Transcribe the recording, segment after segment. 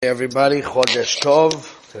Hey everybody, Chodesh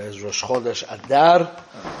Tov. Today is Rosh Chodesh Adar,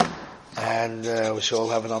 and we should all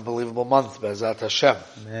have an unbelievable month, Be'ezat Hashem.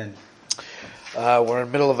 Amen. We're in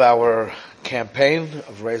the middle of our campaign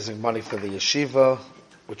of raising money for the yeshiva.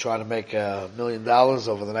 We're trying to make $1 million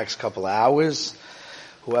over the next couple of hours.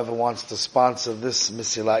 Whoever wants to sponsor this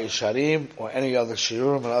Mesilat Yesharim or any other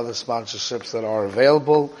shiurim and other sponsorships that are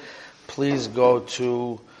available, please go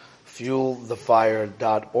to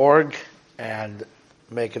fuelthefire.org and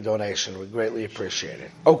make a donation. We greatly appreciate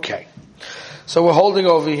it. Okay. So we're holding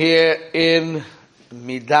over here in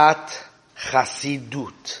Midat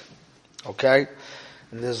Chasidut. Okay?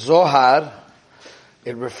 In the Zohar,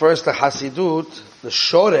 it refers to Hasidut, the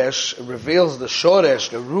Shoresh, it reveals the Shoresh,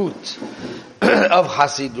 the root of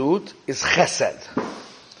Hasidut is Chesed.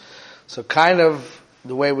 So kind of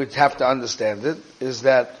the way we have to understand it is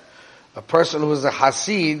that a person who is a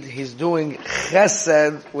Hasid, he's doing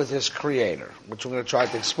chesed with his creator, which we're going to try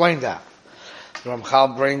to explain that. The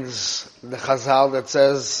Ramchal brings the Chazal that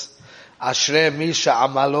says, Ashrei mi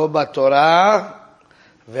she'amalo b'Torah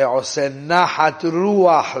ve'oseh nachat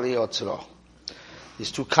ruach liyotzro.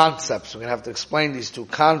 These two concepts, we're going to have to explain these two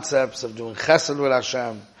concepts of doing chesed with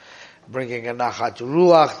Hashem, bringing a nachat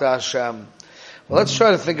ruach to Hashem. Well, let's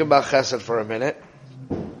try to think about chesed for a minute.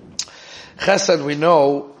 Chesed, we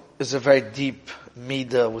know, is a very deep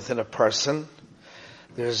midah within a person.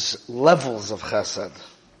 There's levels of chesed.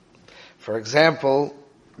 For example,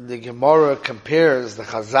 the Gemara compares, the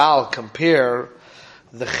Chazal compare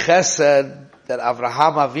the chesed that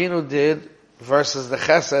Avraham Avinu did versus the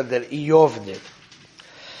chesed that Iyov did.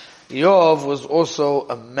 Iyov was also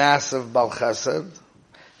a massive Bal Chesed.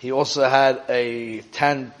 He also had a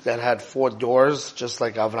tent that had 4 doors, just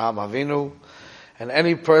like Avraham Avinu. And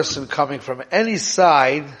any person coming from any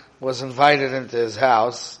side was invited into his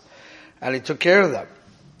house, and he took care of them.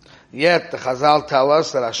 Yet the Chazal tell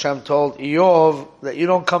us that Hashem told Iyov that you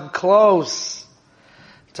don't come close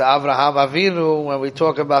to Avraham Avinu when we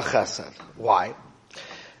talk about Chesed. Why?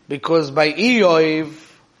 Because by Iyov,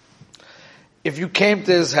 if you came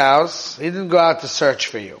to his house, he didn't go out to search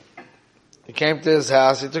for you. He came to his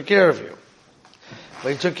house, he took care of you.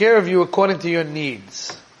 But he took care of you according to your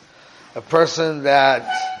needs. A person that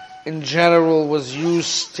in general was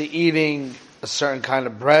used to eating a certain kind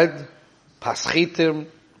of bread, paschitim,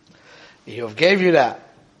 Iyov gave you that.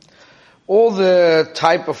 All the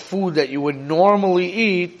type of food that you would normally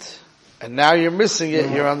eat, and now you're missing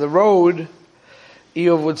it, you're on the road,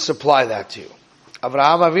 Iyov would supply that to you.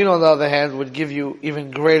 Avraham Avinu, on the other hand, would give you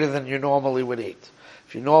even greater than you normally would eat.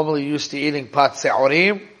 If you're normally used to eating pat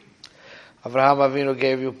se'orim, Avraham Avinu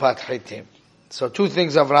gave you pat chitim. So 2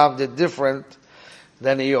 things Avraham did different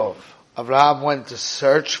than Iyov. Avraham went to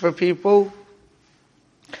search for people,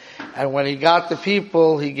 and when he got the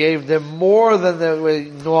people, he gave them more than they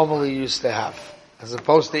normally used to have. As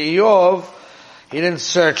opposed to Iyov, he didn't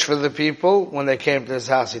search for the people. When they came to his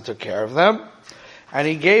house, he took care of them, and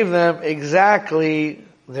he gave them exactly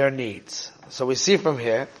their needs. So we see from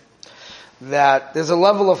here that there's a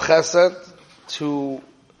level of chesed to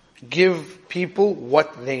give people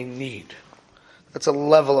what they need. That's a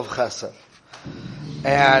level of chesed.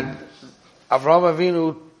 And Avraham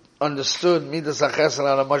Avinu understood Midas HaChesed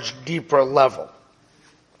on a much deeper level.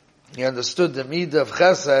 He understood the Midah of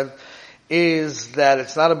Chesed is that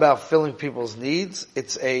it's not about filling people's needs,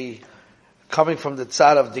 it's coming from the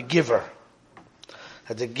tzad of the giver.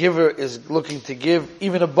 That the giver is looking to give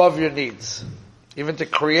even above your needs, even to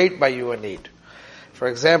create by you a need. For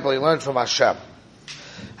example, he learned from Hashem.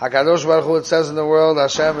 HaKadosh Baruch Hu, it says in the world,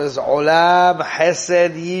 Hashem is Olam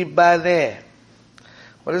Chesed Yibaneh.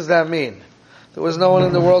 What does that mean? There was no one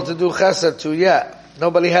in the world to do chesed to yet.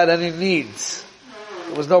 Nobody had any needs.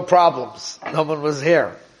 There was no problems. No one was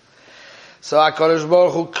here. So HaKadosh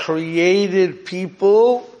Baruch Hu created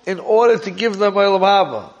people in order to give them Olam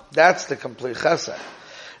Haba. That's the complete chesed.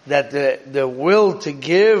 That the will to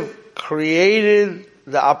give created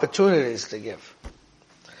the opportunities to give.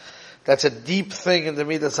 That's a deep thing in the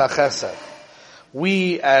Midas HaChesed.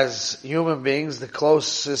 We as human beings, the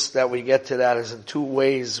closest that we get to that is in 2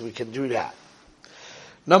 ways we can do that.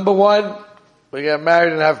 Number 1, we get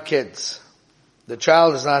married and have kids. The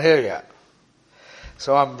child is not here yet.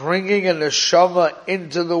 So I'm bringing a neshama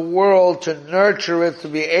into the world to nurture it to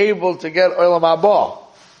be able to get Olam Haba.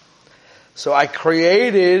 So I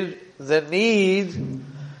created the need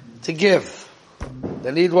to give.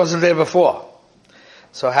 The need wasn't there before.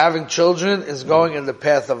 So having children is going in the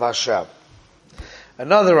path of Hashem.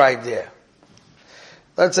 Another idea.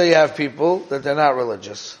 Let's say you have people that they're not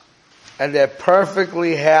religious, and they're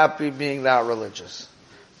perfectly happy being not religious.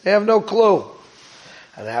 They have no clue.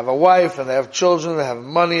 and they have a wife, and they have children, they have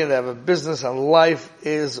money, and they have a business, and life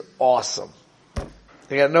is awesome.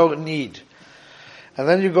 They got no need. And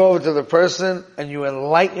then you go over to the person, and you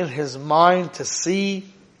enlighten his mind to see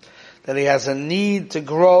that he has a need to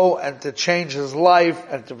grow and to change his life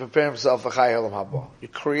and to prepare himself for Chai Olam Haba. You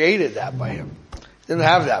created that by him. Didn't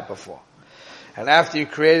have that before. And after you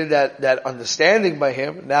created that understanding by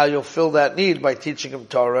him, now you'll fill that need by teaching him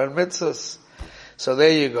Torah and mitzvahs. So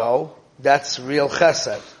there you go. That's real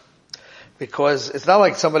chesed. Because it's not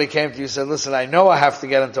like somebody came to you and said, listen, I know I have to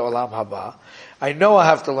get into Olam Haba. I know I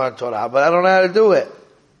have to learn Torah, but I don't know how to do it.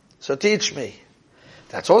 So teach me.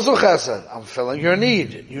 That's also chesed. I'm filling your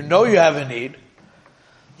need. You know you have a need.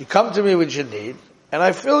 You come to me with your need, and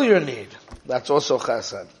I fill your need. That's also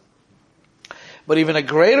chesed. But even a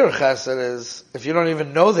greater chesed is, if you don't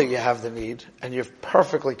even know that you have the need, and you're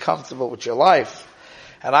perfectly comfortable with your life,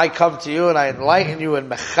 and I come to you and I enlighten you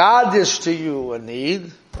and mechadish to you a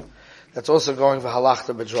need, that's also going for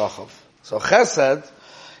halachta b'drachav. So chesed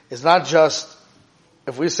is not just,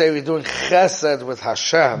 if we say we're doing chesed with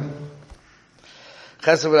Hashem,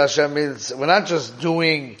 chesed with Hashem means we're not just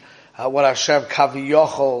doing what Hashem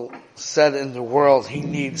Kaviyochol said in the world He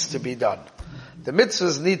needs to be done. The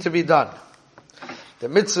mitzvahs need to be done. The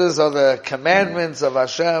mitzvahs are the commandments of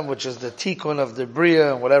Hashem, which is the tikkun of the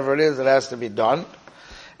bria and whatever it is, it has to be done.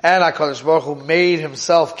 And HaKadosh Baruch Hu made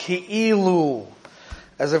Himself ki'ilu,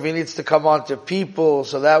 as if He needs to come on to people,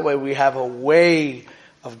 so that way we have a way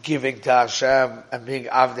of giving to Hashem and being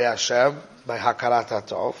Avdei Hashem by Hakarat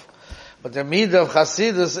HaTov. But the midah of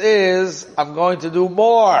Chassidus is, I'm going to do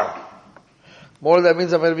more. More, that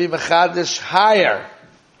means I'm going to be mechadish higher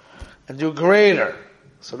and do greater.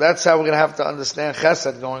 So that's how we're going to have to understand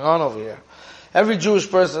chesed going on over here. Every Jewish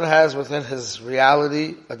person has within his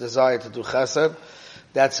reality a desire to do chesed.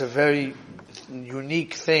 That's a very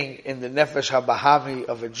unique thing in the nefesh habahami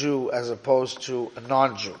of a Jew as opposed to a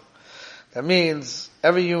non-Jew. That means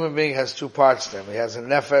every human being has two parts to him. He has a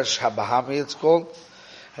nefesh habahami, it's called,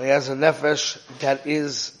 and he has a nefesh that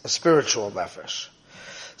is a spiritual nefesh.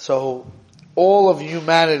 So all of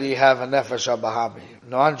humanity have a nefesh habahami.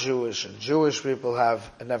 Non-Jewish and Jewish people have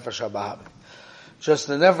a nefesh habahami. Just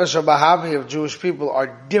the nefesh habahami of Jewish people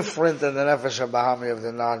are different than the nefesh habahami of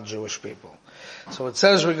the non-Jewish people. So it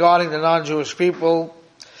says regarding the non-Jewish people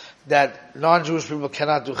that non-Jewish people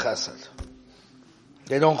cannot do chesed.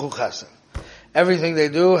 They don't do chesed. Everything they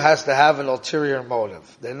do has to have an ulterior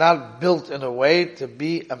motive. They're not built in a way to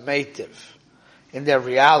be a meitiv in their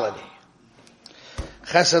reality.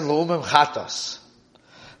 Chesed l'umim chatos.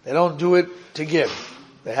 They don't do it to give.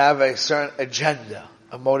 They have a certain agenda,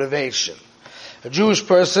 a motivation. A Jewish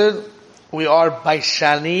person, we are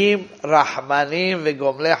baishanim, rahmanim,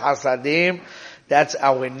 v'gomle hasadim. That's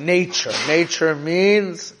our nature. Nature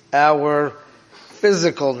means our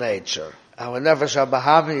physical nature. Our nefesh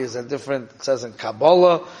habahami is a different, it says in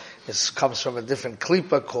Kabbalah, it comes from a different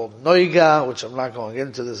klipa called noiga, which I'm not going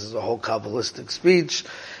into. This is a whole Kabbalistic speech.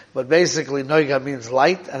 But basically noiga means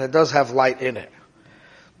light, and it does have light in it.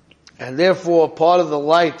 And therefore, part of the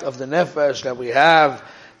light of the nefesh that we have,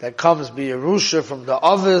 that comes b'Yerusha from the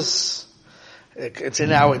Avos, it's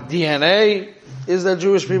in our DNA, is that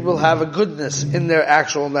Jewish people have a goodness in their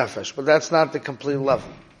actual nefesh. But that's not the complete level.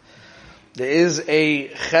 There is a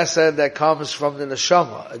chesed that comes from the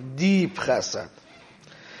neshama, a deep chesed.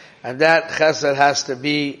 And that chesed has to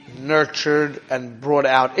be nurtured and brought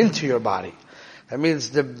out into your body. That means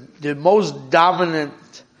the most dominant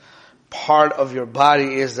part of your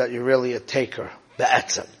body is that you're really a taker,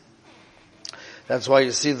 be'etzem. That's why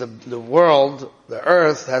you see the world, the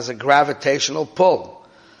earth, has a gravitational pull,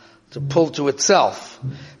 to pull to itself.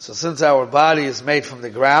 So since our body is made from the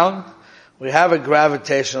ground, we have a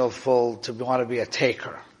gravitational pull to want to be a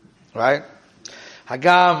taker, right?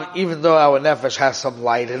 Hagam, even though our nefesh has some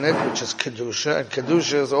light in it, which is kedusha, and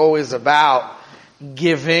kedusha is always about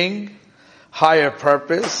giving, higher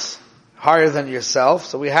purpose, higher than yourself,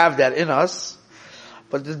 so we have that in us,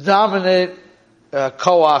 but the dominant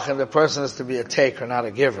koach in the person is to be a taker, not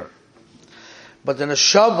a giver. But the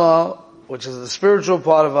neshama, which is the spiritual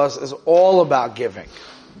part of us, is all about giving.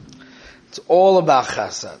 It's all about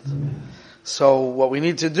chesed. So what we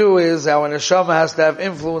need to do is, our neshama has to have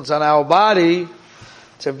influence on our body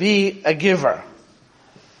to be a giver.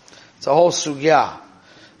 It's a whole sugya.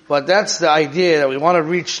 But that's the idea, that we want to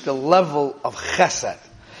reach the level of chesed.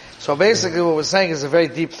 So basically what we're saying is a very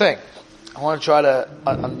deep thing. I want to try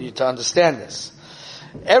to understand this.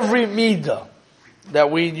 Every midah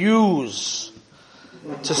that we use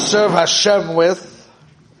to serve Hashem with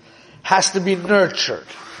has to be nurtured.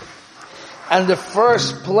 And the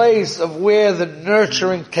first place of where the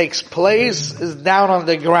nurturing takes place is down on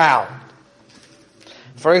the ground.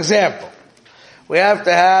 For example, we have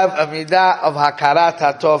to have a midah of hakarat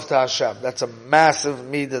hatov to Hashem. That's a massive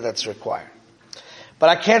midah that's required. But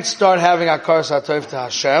I can't start having hakarat hatov to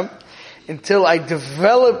Hashem until I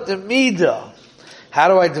develop the midah. How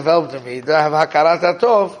do I develop the midah? I have hakarat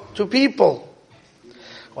hatov to people.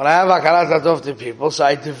 When I have hakarat hatov to people, so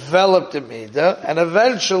I develop the midah, and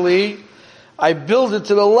eventually I build it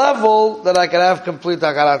to the level that I can have complete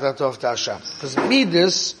hakarat hatov to Hashem. Because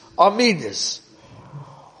midas are midas.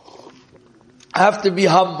 I have to be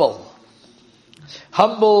humble.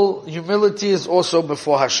 Humble, humility is also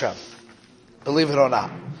before Hashem. Believe it or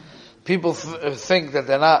not. People think that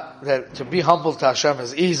that to be humble to Hashem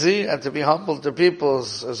is easy, and to be humble to people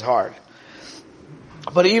is hard.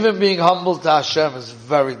 But even being humble to Hashem is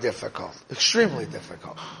very difficult. Extremely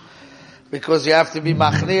difficult. Because you have to be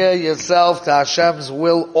machniya yourself to Hashem's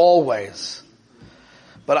will always.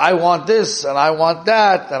 But I want this, and I want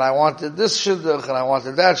that, and I wanted this shidduch, and I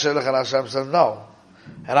wanted that shidduch, and Hashem says no.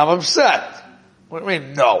 And I'm upset. What do you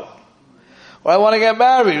mean, no? Well, I want to get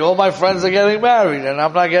married. All my friends are getting married, and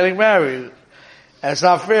I'm not getting married. And it's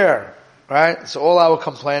not fair. Right? So all our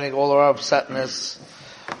complaining, all our upsetness,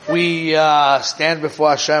 we stand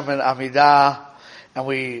before Hashem in Amidah, and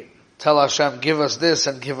we tell Hashem, give us this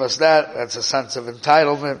and give us that. That's a sense of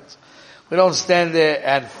entitlement. We don't stand there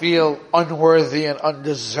and feel unworthy and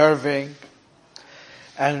undeserving,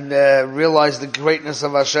 and realize the greatness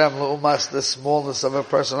of Hashem, l'umas, the smallness of a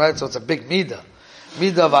person, right? So it's a big midah.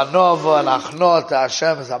 Midah of anova and achnot to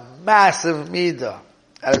Hashem is a massive midah,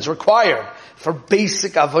 and it's required for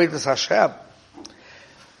basic avodas Hashem.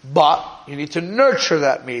 But you need to nurture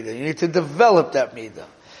that midah. You need to develop that midah.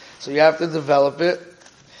 So you have to develop it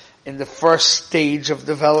in the first stage of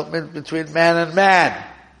development between man and man.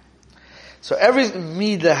 So every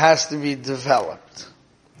midah has to be developed.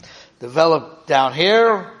 Developed down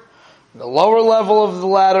here, the lower level of the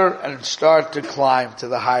ladder, and start to climb to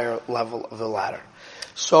the higher level of the ladder.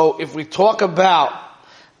 So if we talk about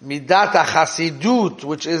midat hasidut,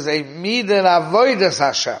 which is a midah in avodas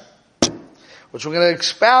Hashem, which we're going to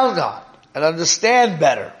expound on and understand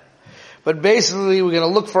better. But basically we're going to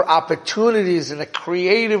look for opportunities in a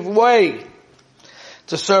creative way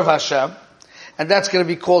to serve Hashem. And that's going to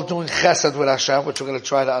be called doing chesed with Hashem, which we're going to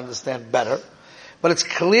try to understand better. But it's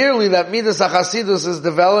clearly that midas hachasidus is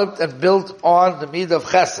developed and built on the midah of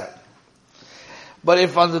chesed. But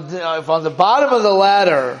if on the bottom of the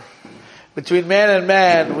ladder, between man and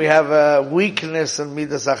man, we have a weakness in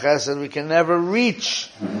midas hachesed, we can never reach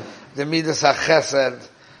the midas hachesed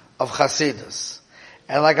of chasidus.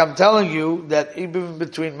 And like I'm telling you, that even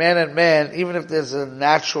between man and man, even if there's a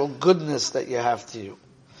natural goodness that you have to you,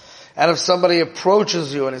 and if somebody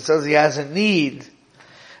approaches you and he says he has a need,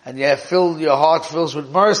 and your heart fills with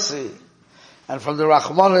mercy, and from the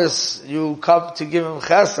Rachmanis you come to give him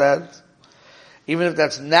chesed, even if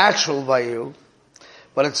that's natural by you,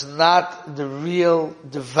 but it's not the real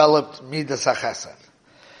developed midas hachesed.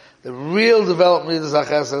 The real developed midas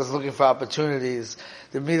hachesed is looking for opportunities.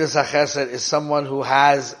 The midas hachesed is someone who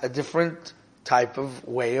has a different type of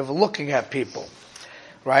way of looking at people,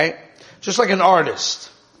 right? Just like an artist.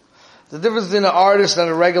 The difference between an artist and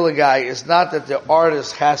a regular guy is not that the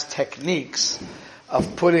artist has techniques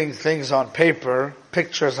of putting things on paper,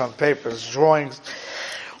 pictures on paper, drawings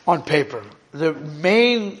on paper. The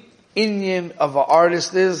main inyan of an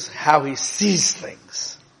artist is how he sees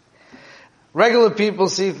things. Regular people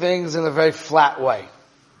see things in a very flat way.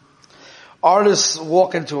 Artists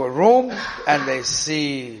walk into a room and they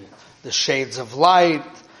see the shades of light,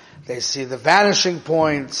 they see the vanishing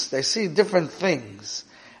points, they see different things.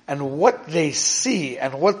 And what they see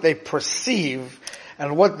and what they perceive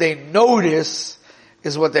and what they notice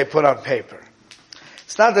is what they put on paper.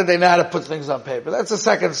 It's not that they know how to put things on paper. That's the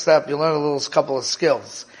second step. You learn a couple of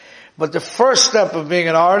skills. But the first step of being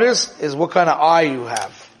an artist is what kind of eye you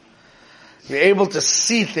have. You're able to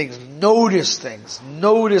see things, notice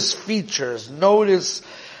features, notice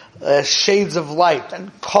shades of light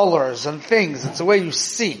and colors and things. It's the way you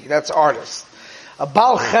see. That's artist. A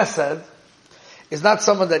Baal Chesed is not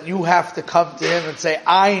someone that you have to come to him and say,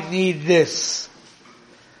 I need this.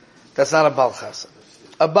 That's not a Baal Chesed.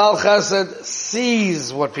 A Baal Chesed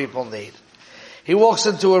sees what people need. He walks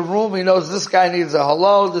into a room, he knows this guy needs a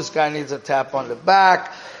hello, this guy needs a tap on the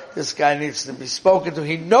back, this guy needs to be spoken to.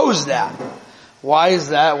 He knows that. Why is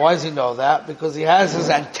that? Why does he know that? Because he has his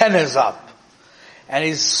antennas up. And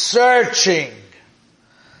he's searching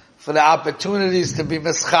for the opportunities to be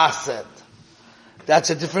mischased. That's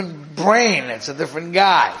a different brain. It's a different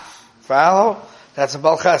guy. Follow? That's a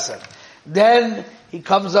Baal Chesed. Then he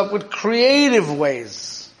comes up with creative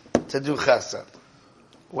ways to do chesed.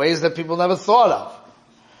 Ways that people never thought of.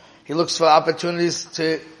 He looks for opportunities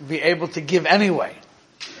to be able to give anyway.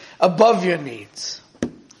 Above your needs.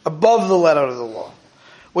 Above the letter of the law.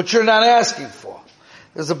 What you're not asking for.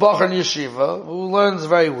 There's a Bachar in yeshiva who learns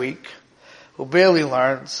very weak, who barely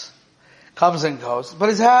learns, comes and goes, but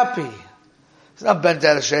he's happy. He's not bent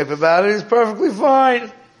out of shape about it. He's perfectly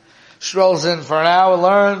fine. Strolls in for an hour,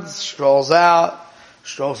 learns, strolls out,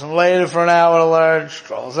 strolls in later for an hour to learn,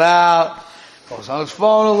 strolls out, goes on his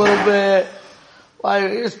phone a little bit.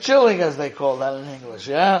 Like, he's chilling, as they call that in English,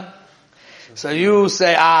 yeah? So you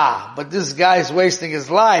say, but this guy's wasting his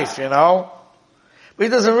life, you know? But he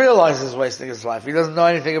doesn't realize he's wasting his life. He doesn't know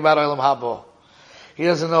anything about Olam Haba. He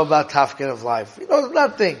doesn't know about Tafkid of life. He knows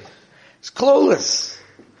nothing. He's clueless.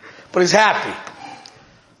 But he's happy.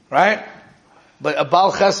 Right? But a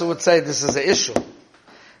Baal Chesed would say this is an issue.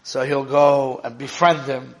 So he'll go and befriend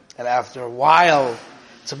him, and after a while,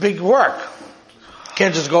 it's a big work. You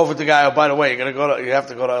can't just go over to the guy, by the way, you have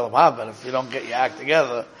to go to Olam Haba, and if you don't get your act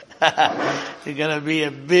together, you're gonna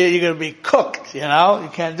be cooked, you know? You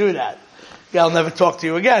can't do that. I'll never talk to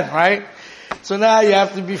you again, right? So now you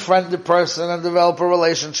have to befriend the person and develop a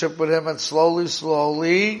relationship with him and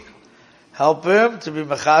slowly help him to be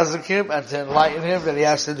mechazik him and to enlighten him that he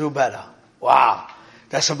has to do better. Wow.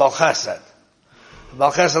 That's a Baal Chesed.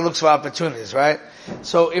 Baal Chesed looks for opportunities, right?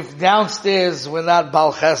 So if downstairs we're not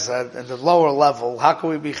Baal Chesed, in the lower level, how can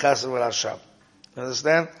we be Chesed with Hashem? You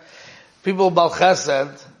understand? People Baal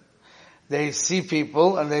Chesed, they see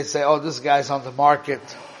people and they say, this guy's on the market.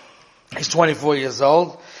 He's 24 years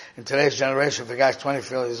old. In today's generation, if the guy's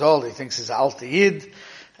 24 years old, he thinks he's an Alta Yid,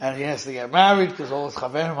 and he has to get married because all his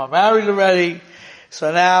Chaverim are married already.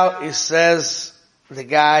 So now he says, the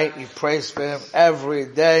guy, he prays for him every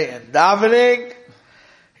day in davening.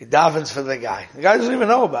 He davens for the guy. The guy doesn't even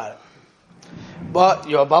know about it. But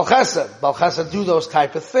you're Baal Chesed. Baal Chesed do those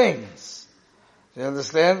type of things. You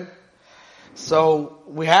understand? So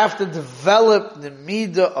we have to develop the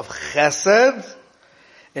midah of Chesed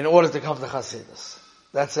in order to come to Chassidus.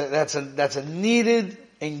 That's a needed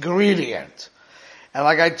ingredient. And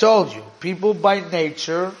like I told you, people by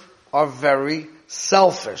nature are very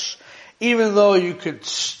selfish. Even though you could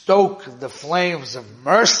stoke the flames of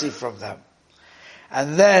mercy from them,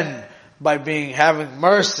 and then by having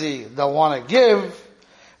mercy, they'll want to give,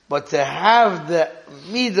 but to have the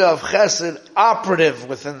midah of chesed operative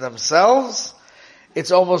within themselves,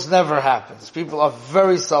 it's almost never happens. People are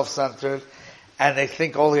very self-centered, and they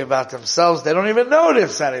think only about themselves. They don't even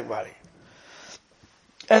notice anybody.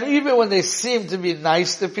 And even when they seem to be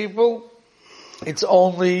nice to people, it's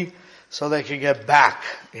only so they can get back,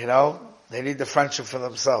 you know? They need the friendship for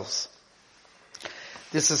themselves.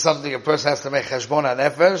 This is something a person has to make cheshbon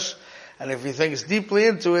hanefesh, and if he thinks deeply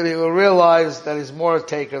into it, he will realize that he's more a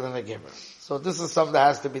taker than a giver. So this is something that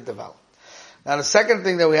has to be developed. Now the second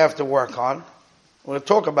thing that we have to work on, we're going to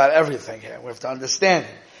talk about everything here. We have to understand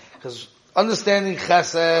it. Because understanding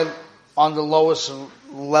chesed on the lowest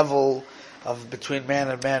level of between man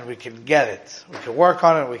and man, we can get it. We can work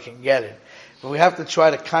on it, we can get it. But we have to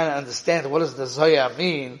try to kind of understand what does the Zoya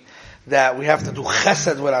mean that we have to do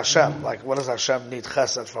chesed with Hashem. Like, what does Hashem need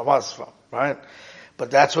chesed from us from, right? But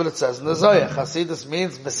that's what it says in the Zoya. Chasidus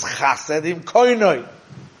means mischasedim koinoi.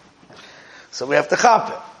 So we have to chop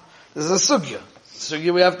it. This is a sugya.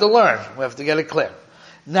 Sugya we have to learn. We have to get it clear.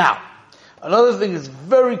 Now, another thing is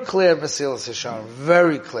very clear in Mesilas Yesharim,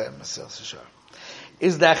 very clear in Mesilas Yesharim,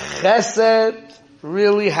 is that chesed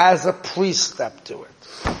really has a precept to it.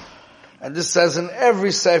 And this says in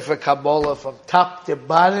every Sefer Kabbalah from top to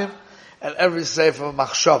bottom, and every Sefer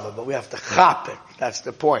Machshava, but we have to chop it. That's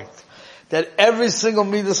the point. That every single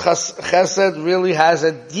midas chesed really has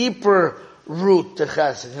a deeper root to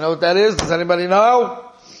chesed. You know what that is? Does anybody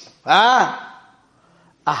know?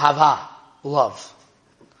 Ahava, love.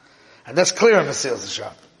 And that's clear in Mesilas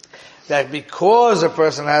Yesharim. That because a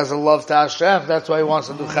person has a love to Hashem, that's why he wants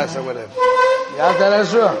to do chesed with him. You have that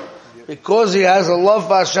Ezra? Because he has a love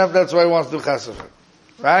for Hashem, that's why he wants to do chesed with him.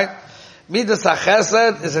 Right? Midas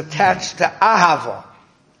HaChesed is attached to Ahava.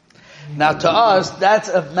 Now to us, that's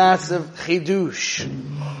a massive chidush.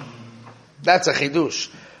 That's a chidush.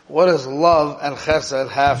 What does love and chesed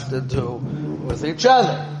have to do with each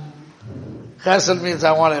other? Chesed means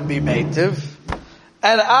I want to be mative.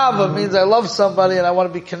 And Ava means I love somebody and I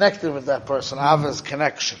want to be connected with that person. Ava is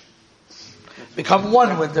connection. Become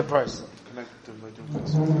one with the person.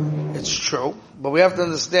 It's true. But we have to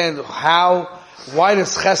understand why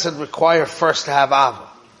does chesed require first to have Ava?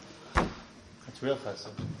 It's real chesed.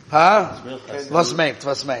 Huh? It's real chesed.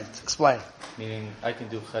 Was meant? Explain. Meaning, I can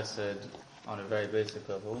do chesed on a very basic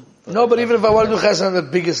level. No, but even if I want to do chesed on the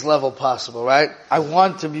biggest level possible, right? I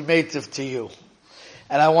want to be native to you.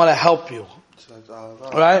 And I want to help you.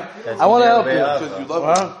 Right? I want to help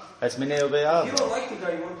you. That's minei be'ava. You don't like the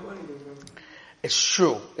guy, you won't do anything. It's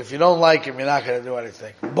true. If you don't like him, you're not going to do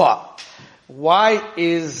anything. But why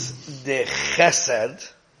is the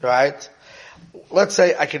chesed, right? Let's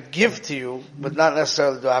say I could give to you, but not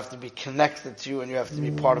necessarily do I have to be connected to you and you have to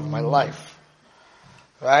be part of my life.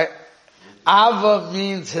 Right? Ava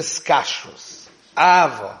means hiskashrus.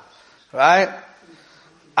 Ava. Right?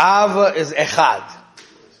 Ava is echad.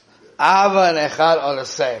 Ava and echad are the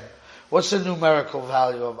same. What's the numerical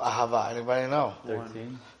value of ahava? Anybody know?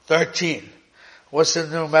 13. 13. What's the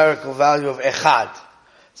numerical value of echad?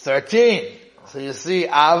 13. So you see,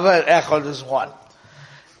 ava and echad is 1.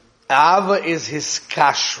 Ava is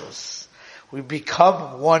hiskashrus. We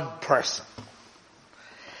become one person.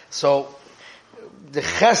 So, the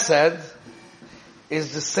chesed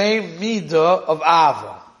is the same midah of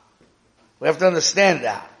ava. We have to understand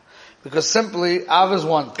that. Because simply, ava is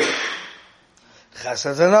one thing.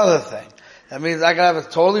 Chesed is another thing. That means I can have a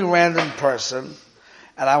totally random person,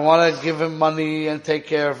 and I want to give him money and take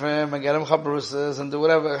care of him and get him chabrusas and do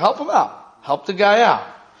whatever. Help him out. Help the guy out.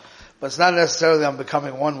 But it's not necessarily I'm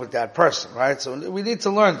becoming one with that person, right? So we need to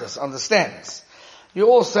learn this, understand this. You're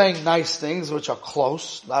all saying nice things, which are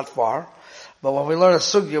close, not far. But when we learn a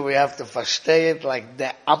sugya, we have to versteh it like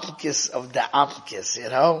the amkis of the amkis, you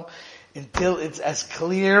know? Until it's as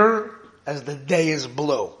clear as the day is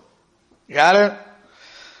blue. You got it?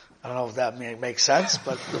 I don't know if that makes sense,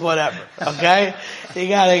 but whatever. Okay? You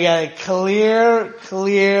gotta get it clear,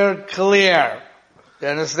 clear, clear. You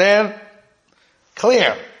understand?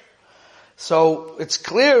 Clear. So, it's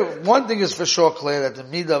clear, one thing is for sure clear, that the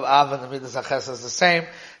midah of Av and the midah of Chesed is the same.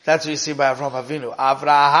 That's what you see by Avraham Avinu.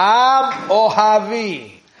 Avraham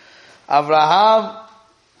Ohavi. Avraham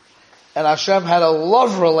and Hashem had a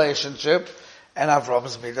love relationship, and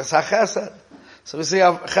Avraham's midah Chesed. So we see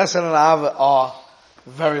Chesed and Av are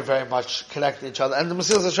very, very much connected to each other. And the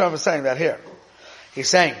Mesilas Yesharim is saying that here. He's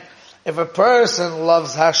saying, if a person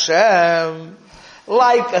loves Hashem,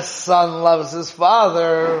 like a son loves his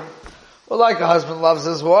father, or like a husband loves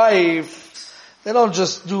his wife, they don't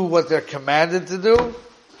just do what they're commanded to do.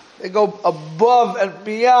 They go above and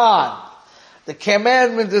beyond. The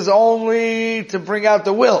commandment is only to bring out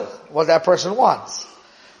the will, what that person wants.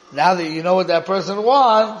 Now that you know what that person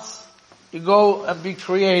wants, you go and be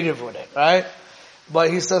creative with it, right?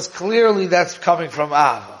 But he says clearly that's coming from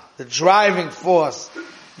Ava. The driving force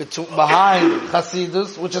behind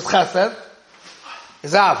Chasidus, which is Chesed,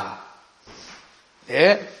 is Ava.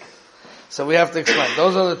 Yeah? So we have to explain.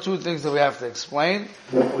 Those are the two things that we have to explain.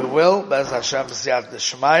 We will, Bez Hashem B'siyat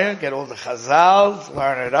D'Shmaya, get all the Chazals,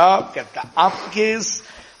 learn it up, get the Apkis,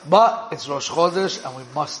 but it's Rosh Chodesh and we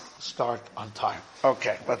must start on time.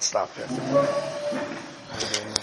 Okay, let's stop here.